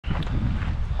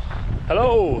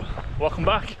Hello, welcome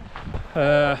back.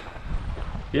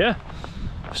 Yeah,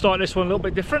 starting this one a little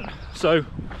bit different. So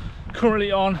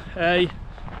currently on a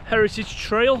heritage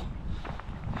trail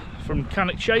from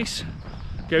Cannock Chase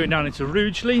going down into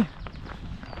Rugeley.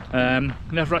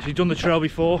 Never actually done the trail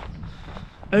before,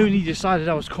 only decided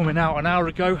I was coming out an hour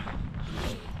ago.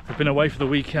 I've been away for the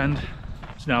weekend.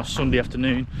 It's now Sunday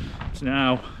afternoon. It's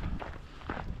now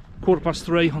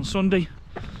 3:15 on Sunday.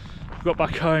 Got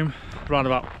back home around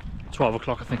about 12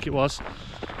 o'clock, I think it was.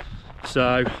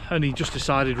 So only just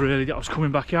decided really that I was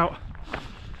coming back out.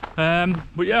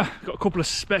 But yeah, got a couple of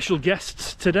special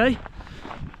guests today.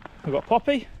 We've got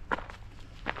Poppy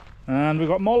and we've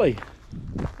got Molly.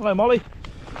 Hello Molly.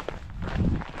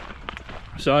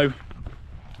 So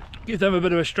give them a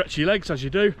bit of a stretchy legs as you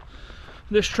do.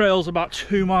 This trail's about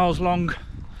 2 miles long.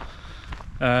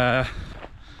 So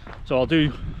I'll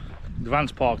do the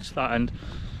van's parked at that end.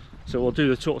 So we'll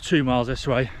do the sort of 2 miles this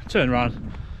way, turn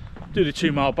around, do the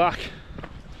 2 mile back,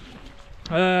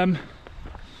 and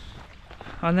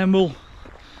then we'll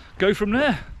go from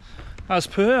there. As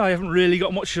per, I haven't really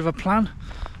got much of a plan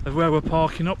of where we're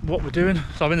parking up, what we're doing.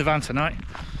 So I'm in the van tonight,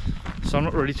 so I'm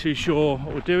not really too sure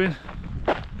what we're doing.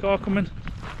 Car coming.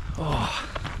 Oh,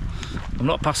 I'm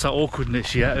not past that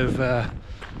awkwardness yet of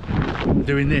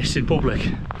doing this in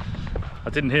public. I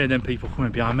didn't hear them people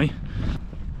coming behind me.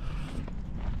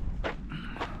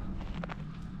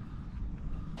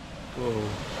 Whoa.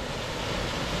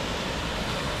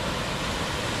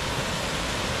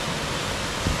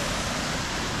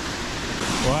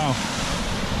 Wow.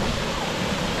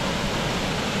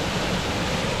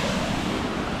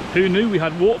 Who knew we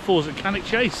had waterfalls at Cannock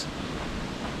Chase?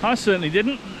 I certainly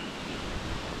didn't.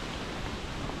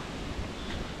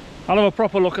 I'll have a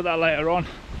proper look at that later on.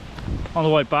 On the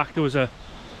way back there was a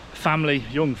family,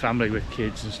 young family with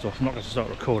kids and stuff. I'm not going to start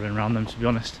recording around them, to be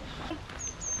honest.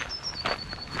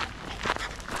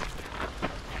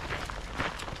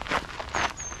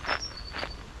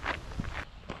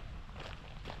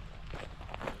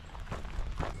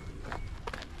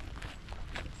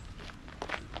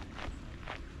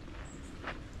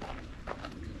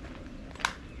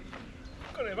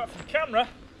 Got to go back for the camera.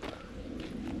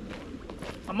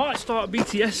 I might start a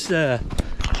BTS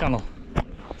channel.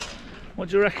 What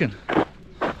do you reckon?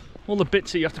 All the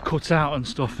bits that you have to cut out and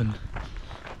stuff, and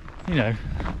you know,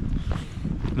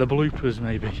 the bloopers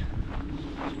maybe.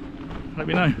 Let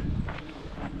me know.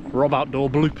 Rob Outdoor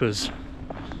bloopers.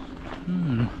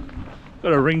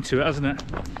 Got a ring to it, hasn't it?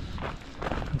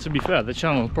 And to be fair, the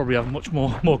channel will probably have much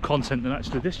more content than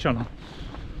actually this channel.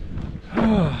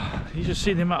 Oh, you just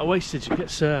see the amount of wastage it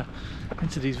gets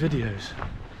into these videos.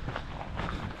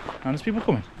 And there's people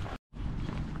coming.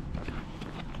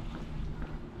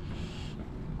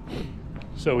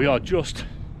 So we are just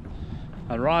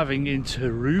arriving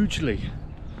into Rugeley.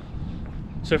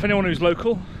 So if anyone who's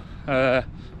local,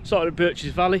 started at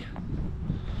Birches Valley.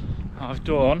 I've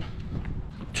done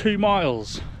 2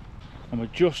 miles and we're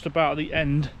just about at the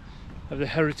end of the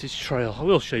Heritage Trail. I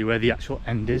will show you where the actual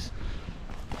end is.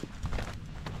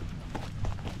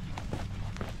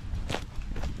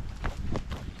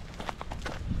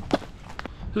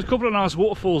 There's a couple of nice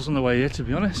waterfalls on the way here, to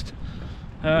be honest.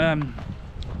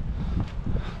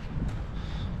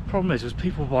 Problem is, there's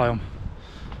people by them,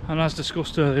 and as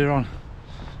discussed earlier on,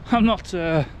 I'm not.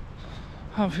 I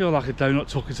feel like a donut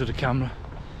talking to the camera.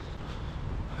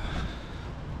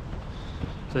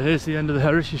 So here's the end of the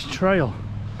Heritage Trail.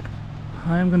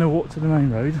 I am going to walk to the main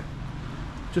road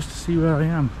just to see where I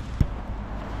am.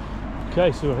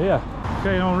 Okay, so we're here.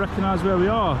 Okay, no one recognise where we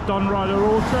are. Don Ryder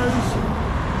Autos.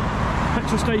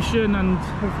 Petrol station and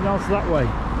everything else that way.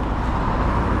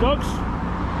 Dogs,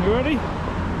 you ready?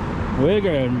 We're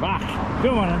going back.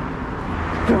 Come on then.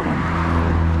 Come on.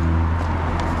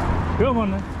 Come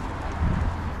on then.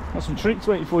 Got some treats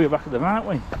waiting for you back at the van, aren't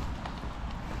we?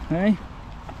 Hey?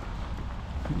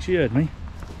 I think she heard me.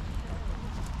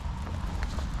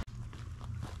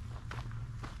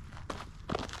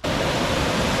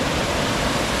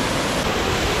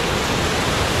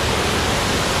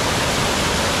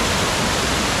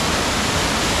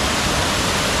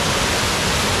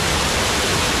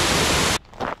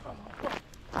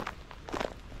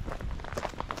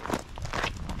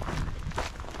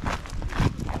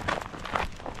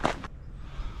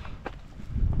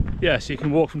 Yeah, so you can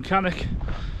walk from Cannock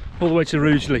all the way to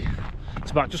Rugeley.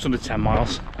 It's about just under 10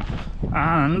 miles.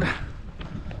 And,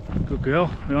 good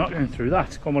girl, we're not going through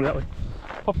that. Come on that way.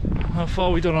 How far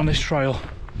are we done on this trail?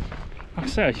 Like I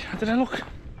say, did I look? Can't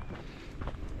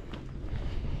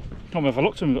remember if I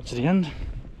looked when we got to the end.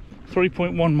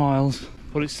 3.1 miles,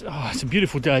 but it's a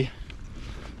beautiful day.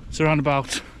 It's around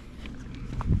about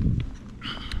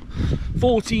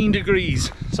 14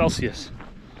 degrees Celsius,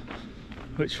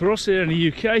 which for us here in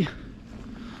the UK,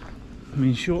 I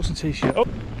mean shorts and t-shirt. Oh.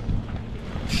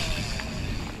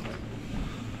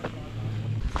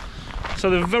 So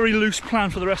they're a very loose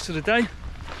plan for the rest of the day.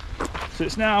 So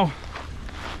it's now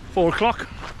 4 o'clock.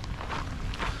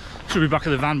 Should be back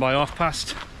at the van by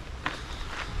past.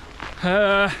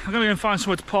 I'm going to go and find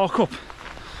somewhere to park up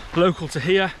local to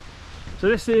here. So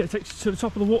this here takes you to the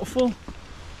top of the waterfall.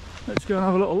 Let's go and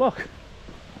have a little look.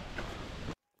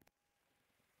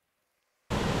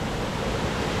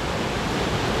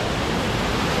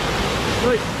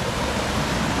 Right.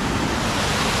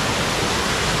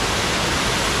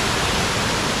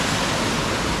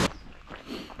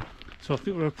 So I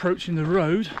think we're approaching the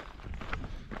road.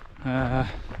 The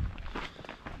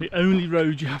only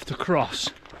road you have to cross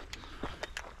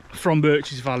from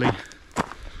Birches Valley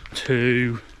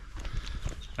to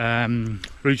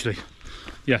Rugeley.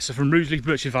 Yeah, so from Rugeley to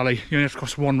Birches Valley, you only have to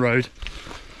cross one road,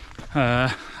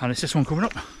 and it's this one coming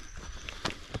up.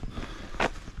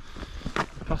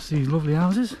 Past these lovely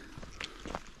houses.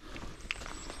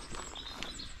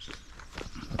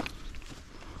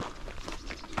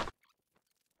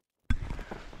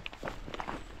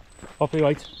 Poppy,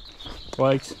 wait.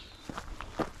 Wait.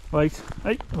 Wait.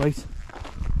 Hey, wait.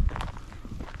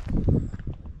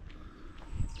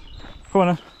 Come on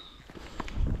then.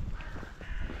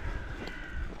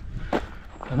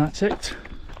 And that's it.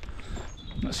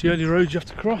 That's the only road you have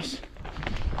to cross.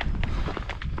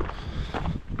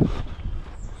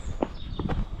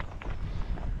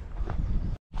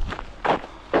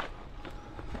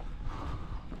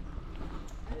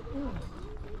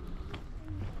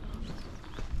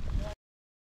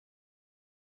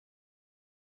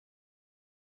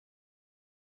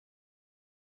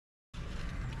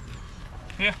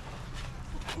 Yeah.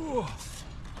 Ooh.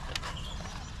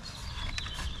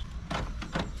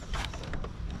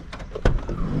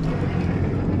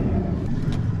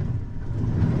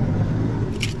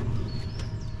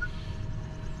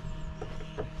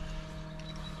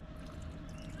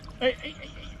 Hey, hey, hey.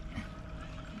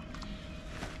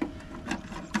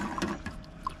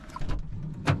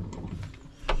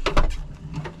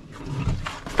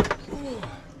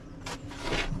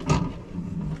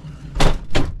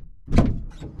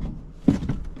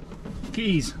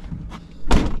 Keys.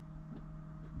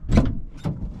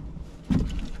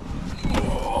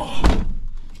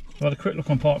 We'll have a quick look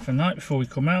on park for night before we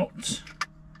come out.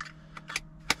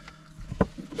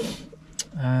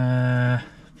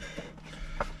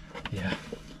 Yeah.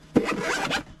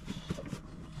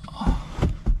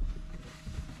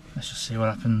 Let's just see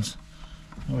what happens.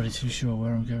 Not really too sure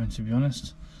where I'm going, to be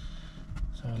honest.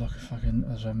 So look if I can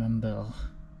remember.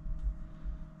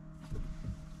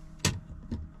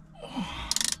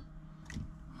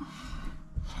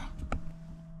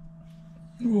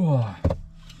 Whoa.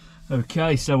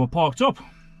 Okay, so we're parked up.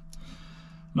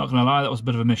 Not gonna lie, that was a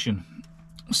bit of a mission.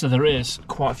 So there is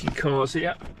quite a few cars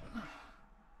here.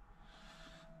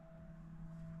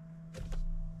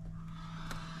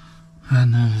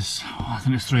 And there's, I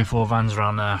think there's 3 or 4 vans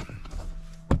around there.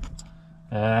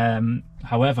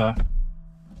 However,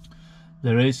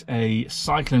 there is a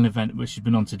cycling event which has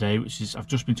been on today, which is, I've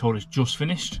just been told, it's just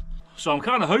finished. So I'm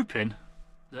kind of hoping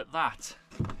that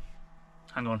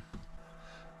hang on,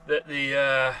 that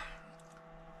the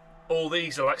all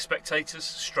these are like spectators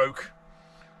stroke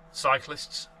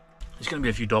cyclists. There's going to be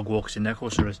a few dog walkers in there, of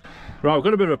course there is. Right, we've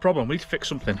got a bit of a problem. We need to fix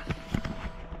something.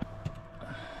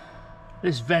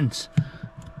 This vent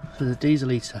for the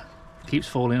diesel eater keeps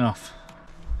falling off.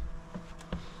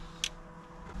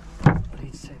 I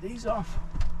need to take these off.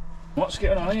 What's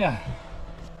going on here?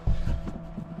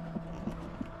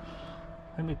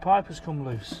 I think my pipe has come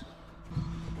loose.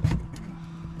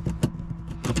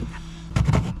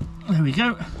 There we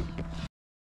go.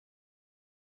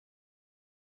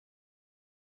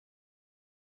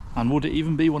 And would it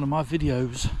even be one of my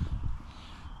videos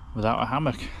without a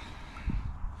hammock?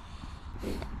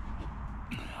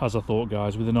 As I thought,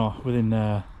 guys, within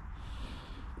 5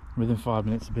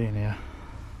 minutes of being here,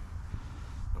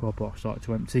 car park started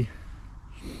to empty.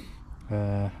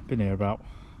 Been here about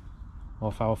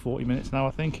half hour, 40 minutes now,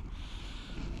 I think.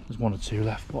 There's 1 or 2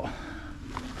 left, but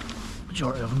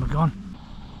majority of them are gone.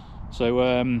 So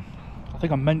I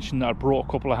think I mentioned that I brought a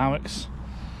couple of hammocks,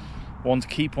 one to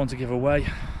keep, one to give away,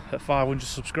 at 500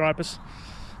 subscribers.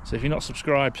 So if you're not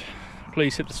subscribed,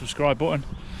 please hit the subscribe button.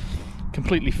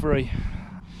 Completely free.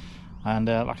 And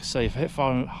like I say, if I hit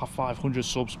 500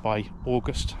 subs by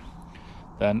August,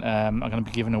 then I'm going to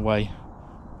be giving away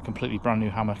a completely brand new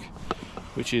hammock,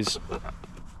 which is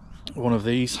one of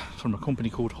these from a company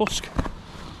called Husk.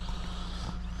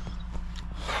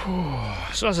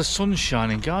 So as the sun's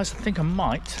shining, guys, I think I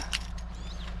might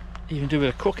even do a bit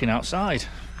of cooking outside.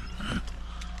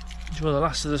 Enjoy the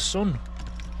last of the sun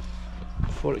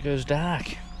before it goes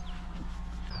dark.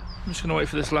 I'm just going to wait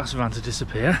for this last van to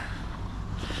disappear.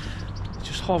 It's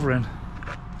just hovering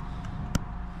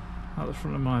at the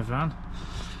front of my van.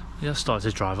 He has started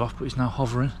to drive off, but he's now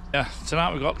hovering. Yeah,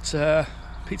 tonight we've got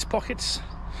pizza pockets.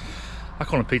 I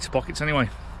call them pizza pockets anyway.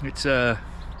 It's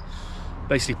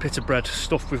basically pita bread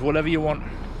stuffed with whatever you want.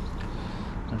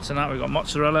 And tonight we've got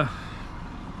mozzarella,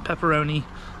 pepperoni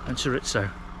and chorizo.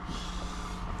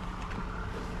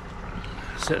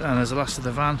 Sit down, there's the last of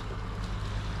the van.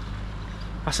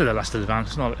 I say the last of the van,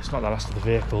 it's not the last of the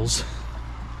vehicles.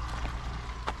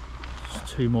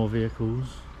 There's 2 more vehicles.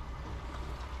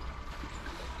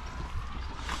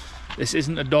 This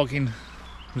isn't a dogging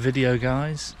video,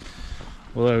 guys,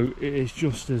 although it is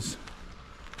just as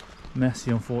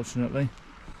messy, unfortunately.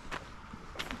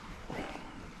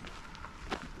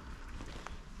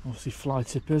 Obviously fly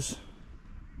tippers.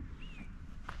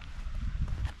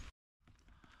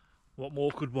 What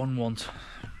more could one want?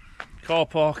 Car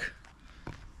park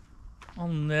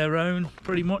on their own,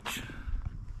 pretty much.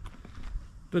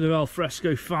 Bit of al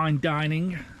fresco fine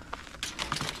dining.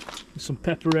 Some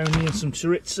pepperoni and some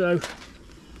chorizo.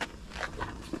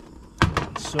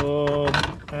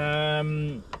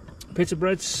 Some pita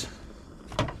breads.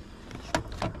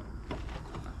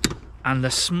 And the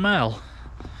smell,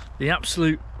 the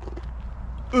absolute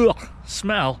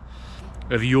smell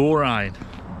of urine.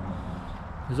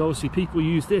 Because obviously people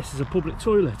use this as a public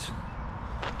toilet,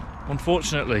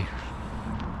 unfortunately.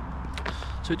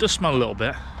 So it does smell a little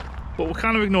bit, but we're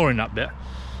kind of ignoring that bit.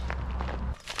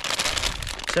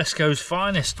 Tesco's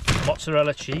finest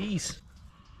mozzarella cheese.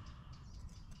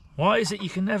 Why is it you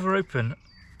can never open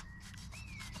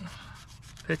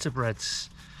pita breads?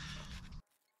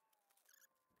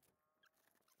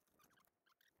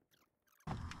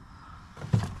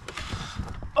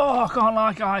 Oh, I can't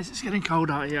lie, guys, it's getting cold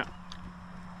out here.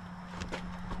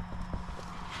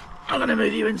 I'm gonna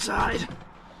move you inside.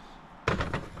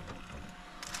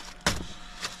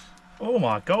 Oh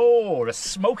my god, a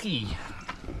smoky.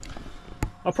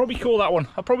 I'll probably call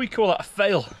that a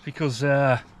fail because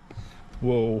whoa.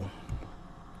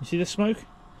 You see the smoke?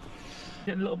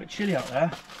 Getting a little bit chilly out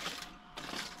there.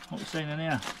 What are we saying in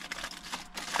here?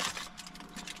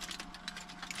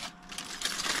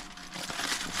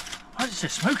 Why is it so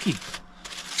smoky?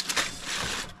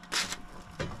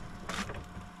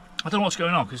 I don't know what's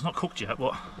going on because it's not cooked yet,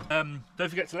 but don't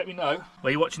forget to let me know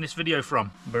where you're watching this video from.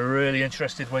 I'll be really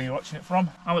interested where you're watching it from.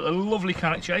 I'm at the lovely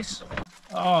Cannock Chase.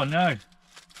 Oh no.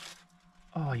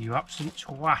 Oh, you absolute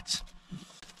twat.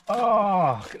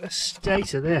 Oh, look at the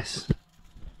state of this.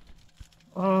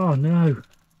 Oh no.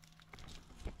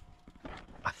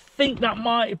 I think that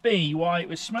might be why it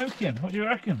was smoking. What do you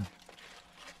reckon?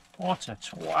 What a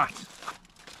twat.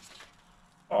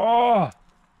 Oh,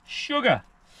 sugar.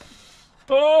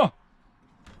 Oh!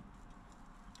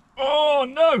 Oh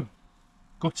no!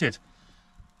 Gutted.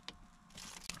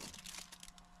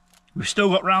 We've still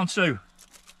got round 2.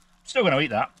 Still going to eat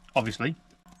that, obviously.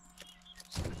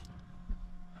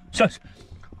 So,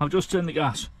 I've just turned the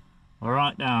gas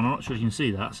right down. I'm not sure if you can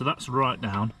see that. So that's right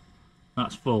down.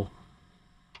 That's full.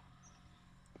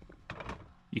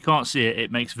 You can't see it.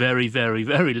 It makes very, very,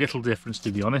 very little difference,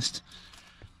 to be honest.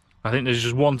 I think there's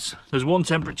just one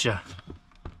temperature.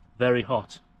 Very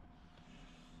hot.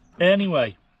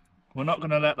 Anyway, we're not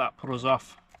going to let that put us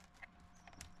off.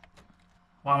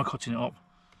 Why am I cutting it up?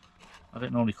 I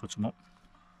don't normally cut them up.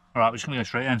 Alright, we're just going to go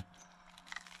straight in.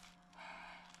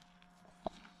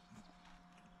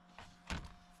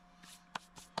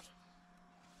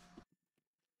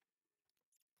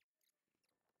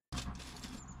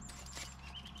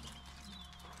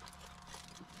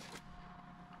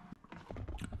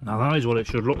 Now that is what it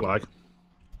should look like.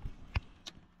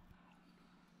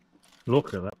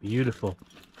 Look at that, beautiful.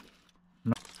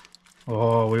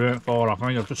 Oh, we weren't far off. I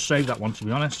think I've just saved that one, to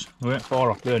be honest. We weren't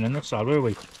far off burning this side, were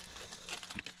we?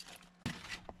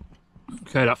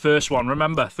 Okay, that first one,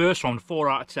 remember, first one, 4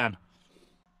 out of 10.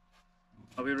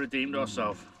 Have we redeemed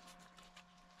ourselves?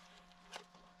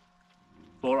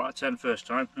 4 out of 10 first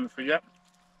time, don't forget.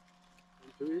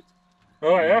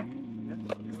 Oh yeah?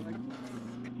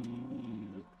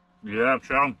 Yeah, I'm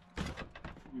trying.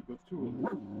 You got 2 of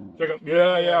them.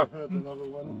 Yeah, yeah. I had another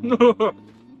one.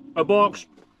 A box.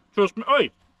 Trust me. Oi!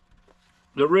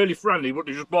 They're really friendly, but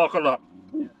they just bark a lot.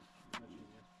 Yeah.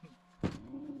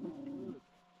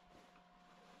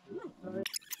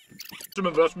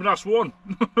 That's my last one.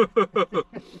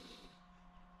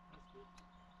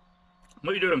 What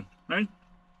are you doing, man?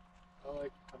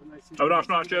 Alright, have a nice evening. Have a nice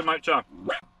night, cheers, mate. That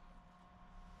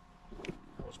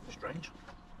was strange.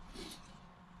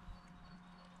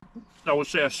 I would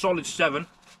say a solid 7.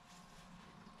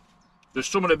 There's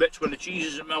some of the bits when the cheese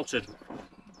isn't melted.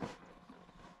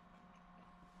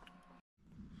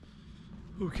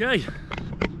 Okay,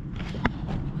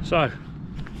 so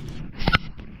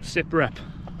sip rep.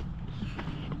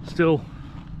 Still,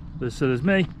 there's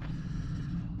me,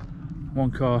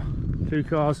 1 car, 2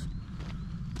 cars.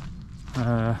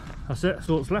 That's it. That's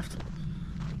all that's left.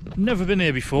 Never been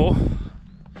here before.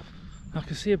 I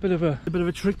can see a bit of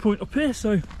a trick point up here.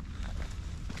 So,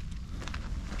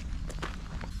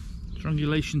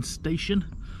 strangulation station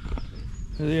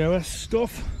for the OS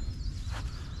stuff,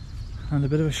 and a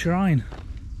bit of a shrine.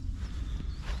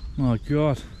 My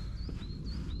God.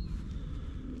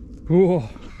 Oh,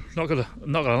 I'm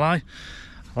not gonna lie,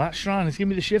 that shrine has given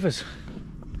me the shivers.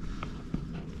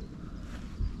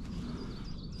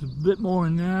 There's a bit more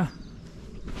in there.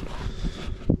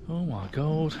 Oh my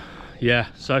God. Yeah,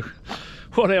 so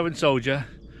what I haven't told you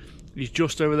is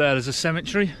just over there there's a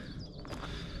cemetery.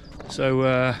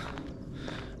 So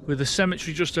with the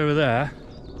cemetery just over there,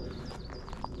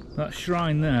 that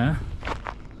shrine there,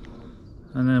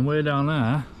 and then way down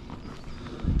there,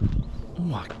 oh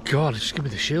my God, it's just give me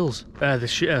the shivers.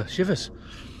 Shivers.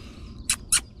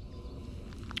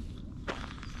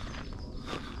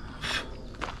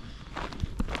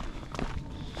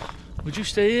 Would you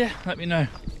stay here? Let me know.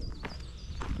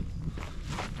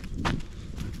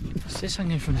 What's this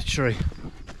hanging from the tree?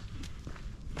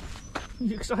 Are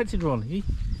you excited, Ronnie?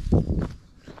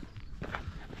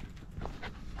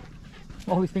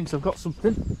 Ollie thinks I've got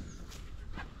something.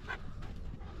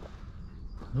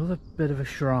 Another bit of a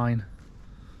shrine.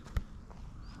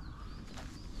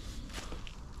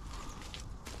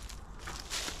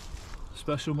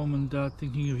 Special mum and dad,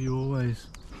 thinking of you always.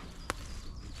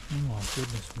 Oh my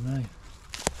goodness me.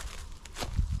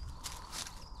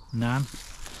 Nan.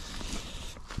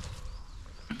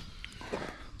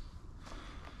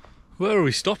 Where are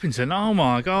we stopping to? Oh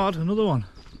my God, another one.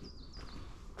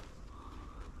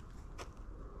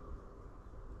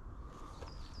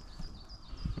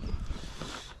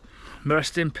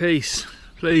 Rest in peace.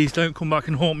 Please don't come back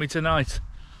and haunt me tonight.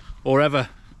 Or ever.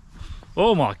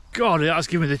 Oh my God, that's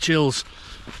giving me the chills.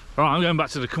 Right, I'm going back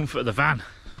to the comfort of the van.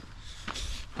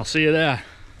 I'll see you there.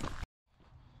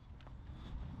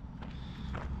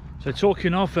 So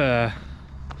talking of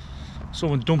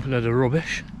someone dumping a load of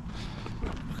rubbish,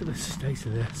 look at the state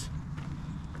of this.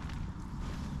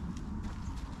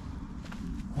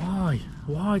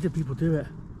 Why do people do it?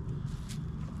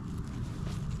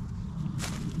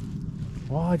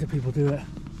 Why do people do it?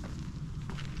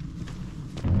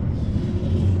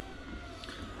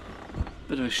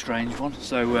 Bit of a strange one.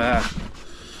 So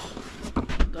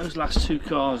those last 2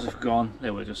 cars have gone. They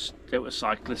were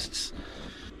cyclists.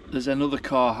 There's another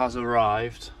car has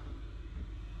arrived,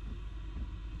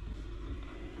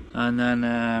 and then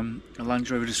a Land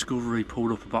Rover Discovery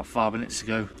pulled up about 5 minutes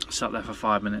ago. Sat there for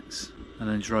 5 minutes and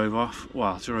then drove off.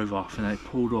 Well, drove off and then it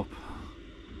pulled up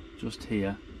just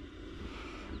here.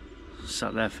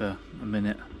 Sat there for a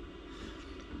minute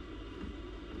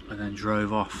and then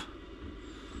drove off.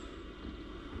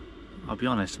 I'll be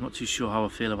honest, I'm not too sure how I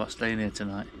feel about staying here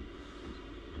tonight.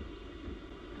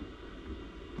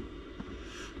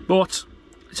 But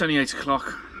it's only 8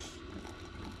 o'clock.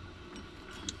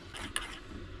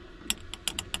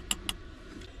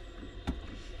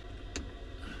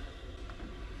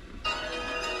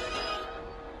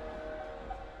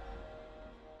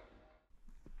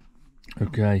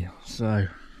 Okay, so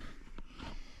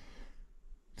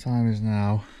time is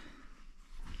now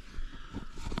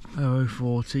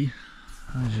 00:40,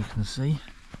 as you can see.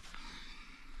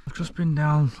 I've just been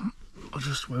down, I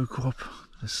just woke up,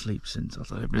 been asleep since, I've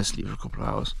been asleep for a couple of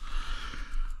hours.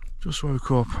 Just woke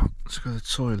up to go to the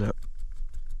toilet,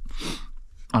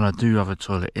 and I do have a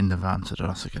toilet in the van, so I don't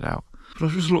have to get out. But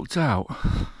I've just looked out,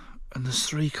 and there's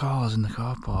 3 cars in the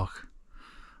car park.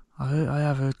 I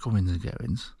have heard comings and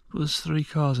goings, but there's 3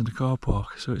 cars in the car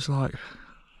park, so it's like,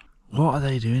 what are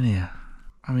they doing here?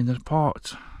 I mean, they're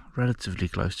parked relatively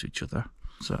close to each other,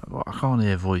 so I can't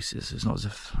hear voices. It's not as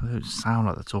if they don't sound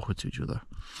like they're talking to each other.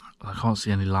 I can't see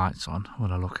any lights on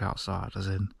when I look outside, as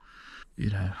in,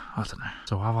 you know, I don't know.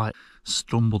 So I've like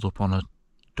stumbled up on a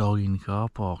dog in car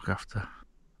park after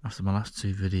my last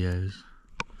 2 videos.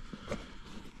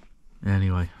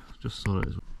 Anyway, just thought it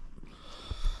was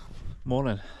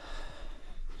morning.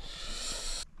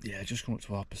 Yeah, just come up to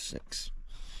 6:30.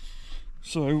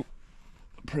 So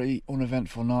pretty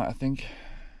uneventful night, I think.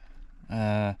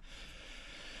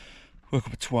 Woke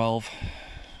up at 12,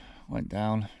 went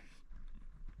down,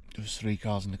 There's 3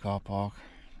 cars in the car park.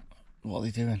 What are they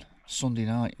doing? Sunday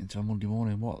night into a Monday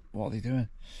morning. What are they doing?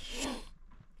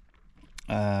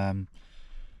 And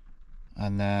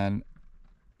then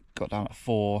got down at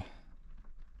 4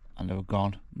 and they were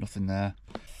gone. Nothing there.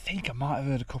 I think I might have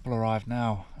heard a couple arrive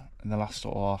now in the last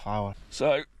sort of half hour.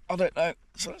 So I don't know.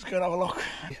 So let's go and have a look.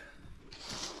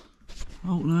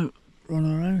 Oh no, we're on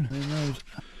our own.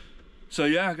 So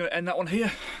yeah, I'm going to end that one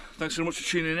here. Thanks so much for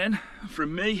tuning in.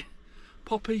 From me,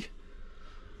 Poppy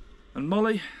and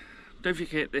Molly. Don't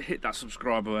forget to hit that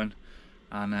subscribe button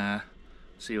and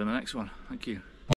see you on the next one. Thank you.